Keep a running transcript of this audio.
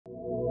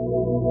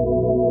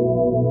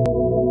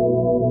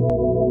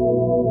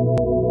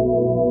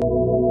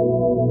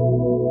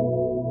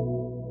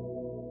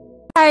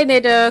Hi,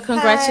 Neda.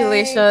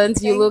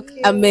 Congratulations. Hi, You look thank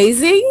you.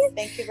 amazing.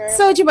 Thank you very much.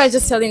 So, do you mind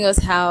just telling us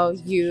how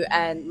you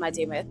and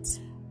Made met?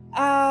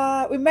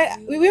 We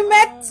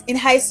met in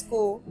high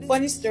school.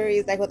 Funny story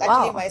is, like, was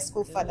actually Wow. my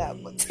school father,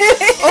 but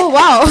Oh,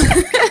 wow.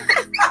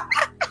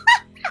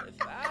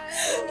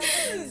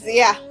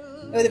 yeah,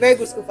 it was a very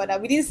good school father.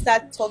 We didn't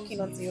start talking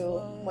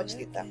until much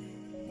later.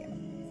 Yeah.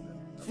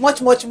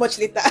 Much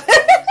later.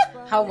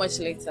 How much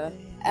later?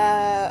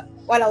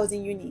 While I was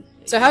in uni.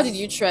 So, how did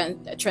you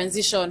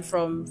transition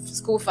from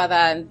school father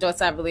and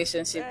daughter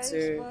relationship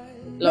to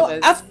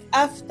lovers? No,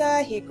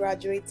 after he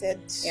graduated,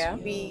 Yeah.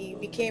 we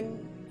became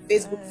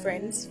Facebook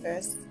friends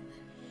first.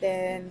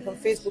 Then from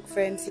Facebook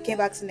friends, he came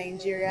back to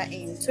Nigeria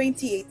in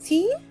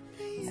 2018,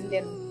 and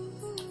then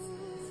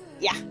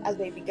yeah, that's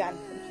where it began,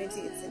 from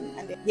 2018,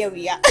 and then here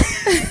we are.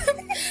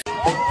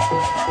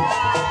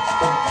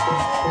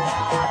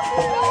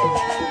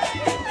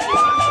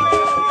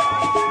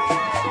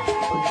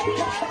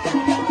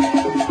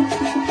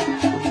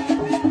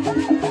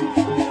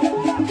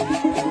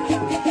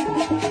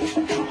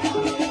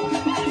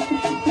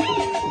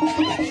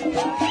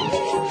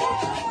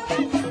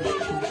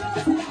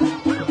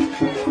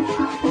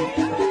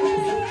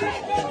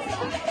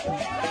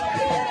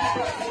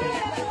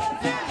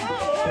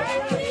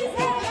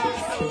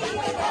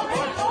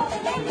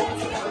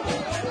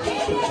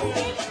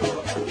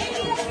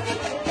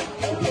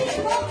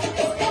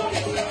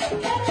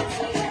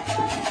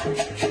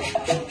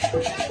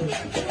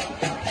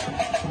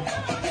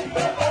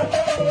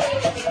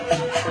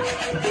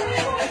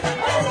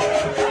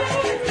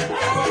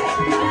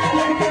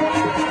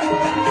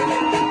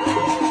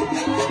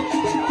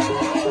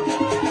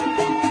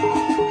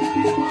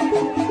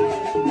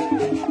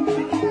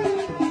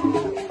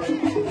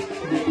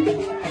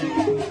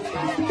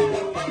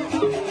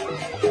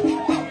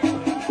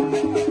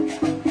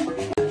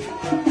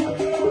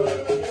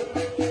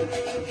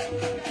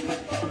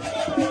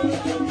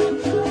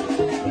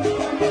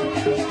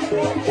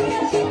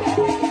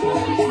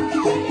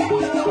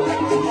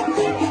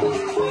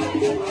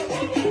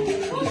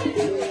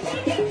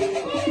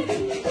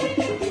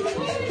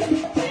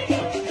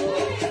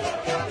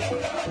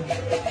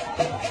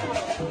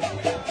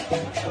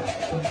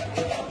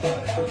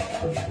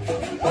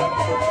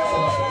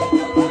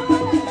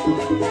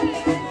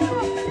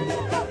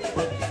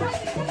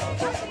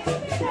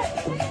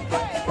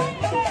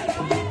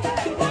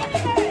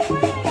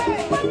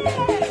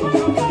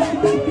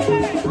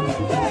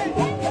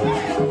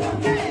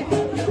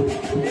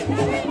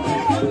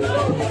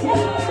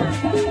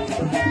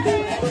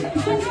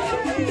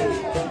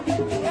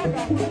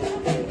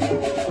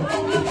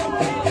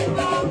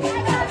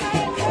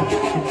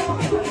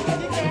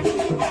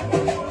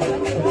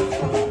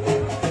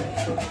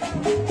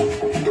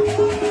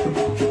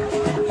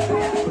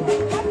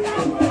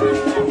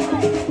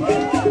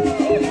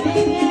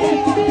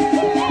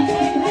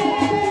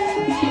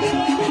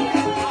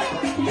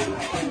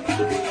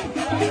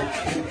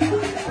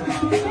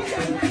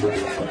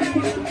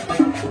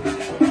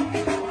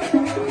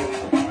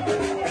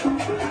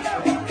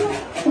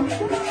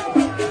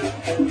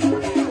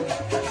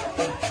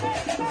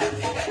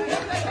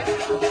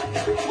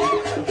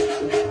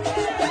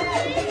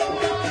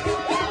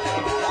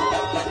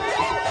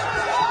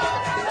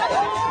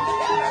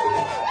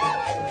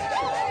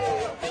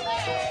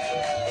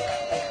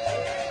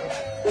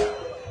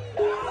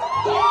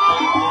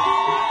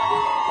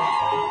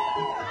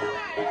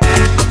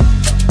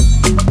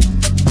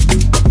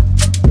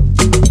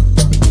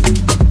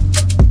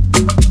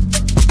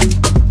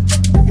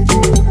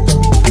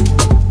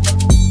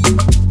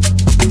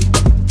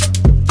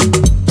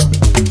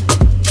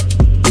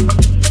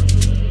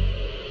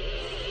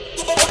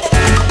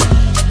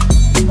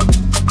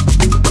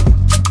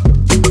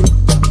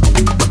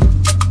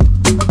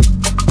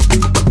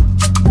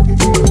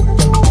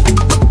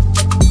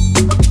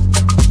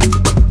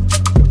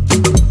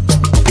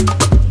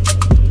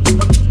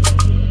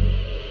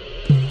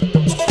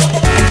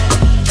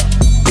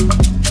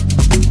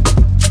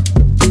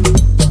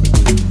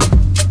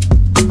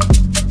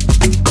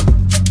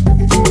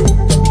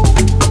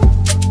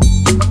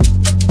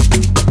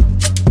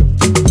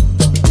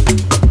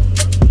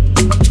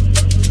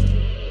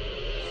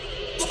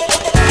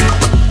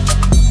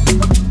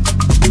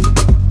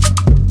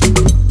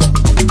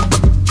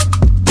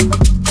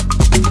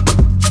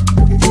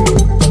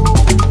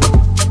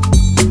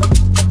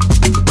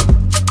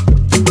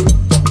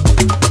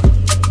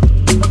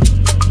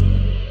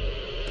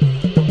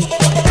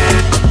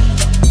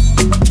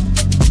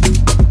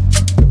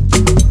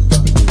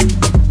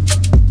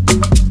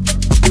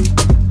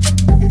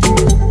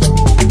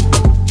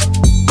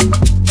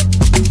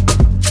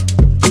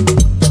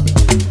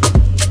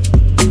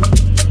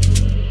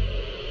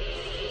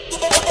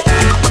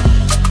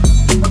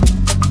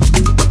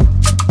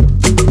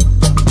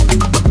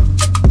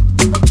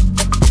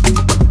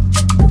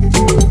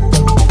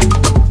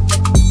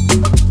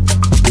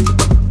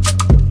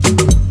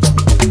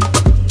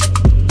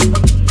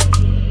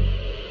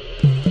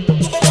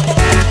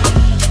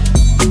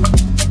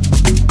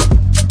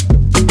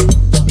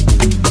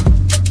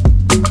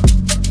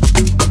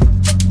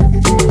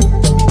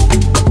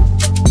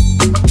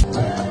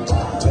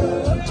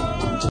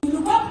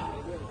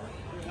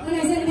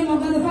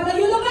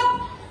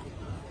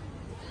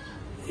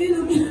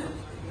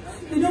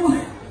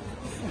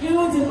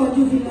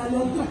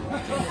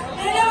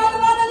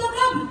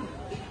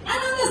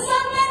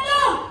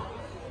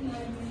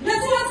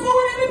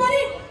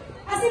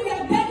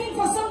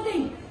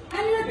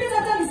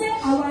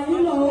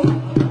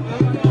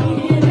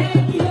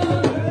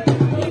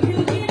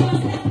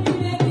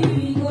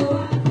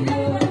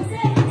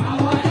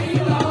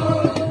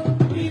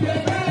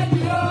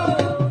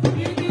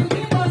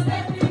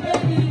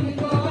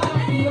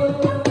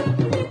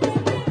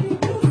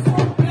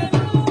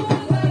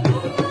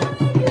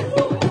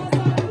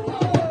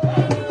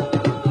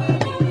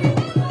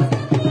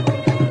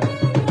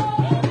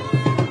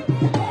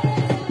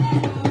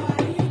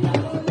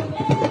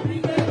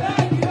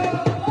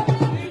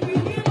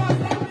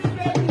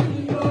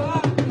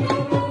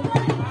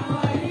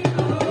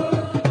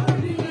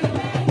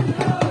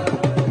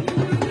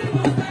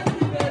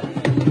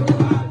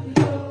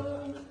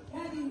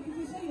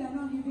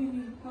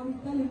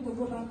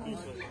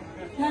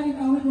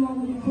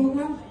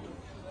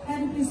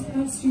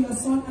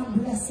 son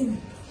and bless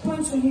him.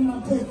 Point to him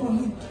and pray for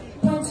him.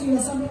 Point to your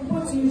son,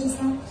 point to you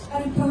just now,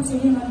 and point to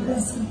him and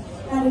bless him.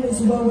 And it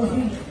is well with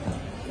him.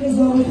 It is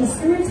well with the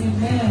spirit.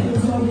 Amen. It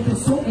is well with the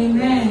soul.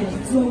 Amen.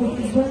 It is well with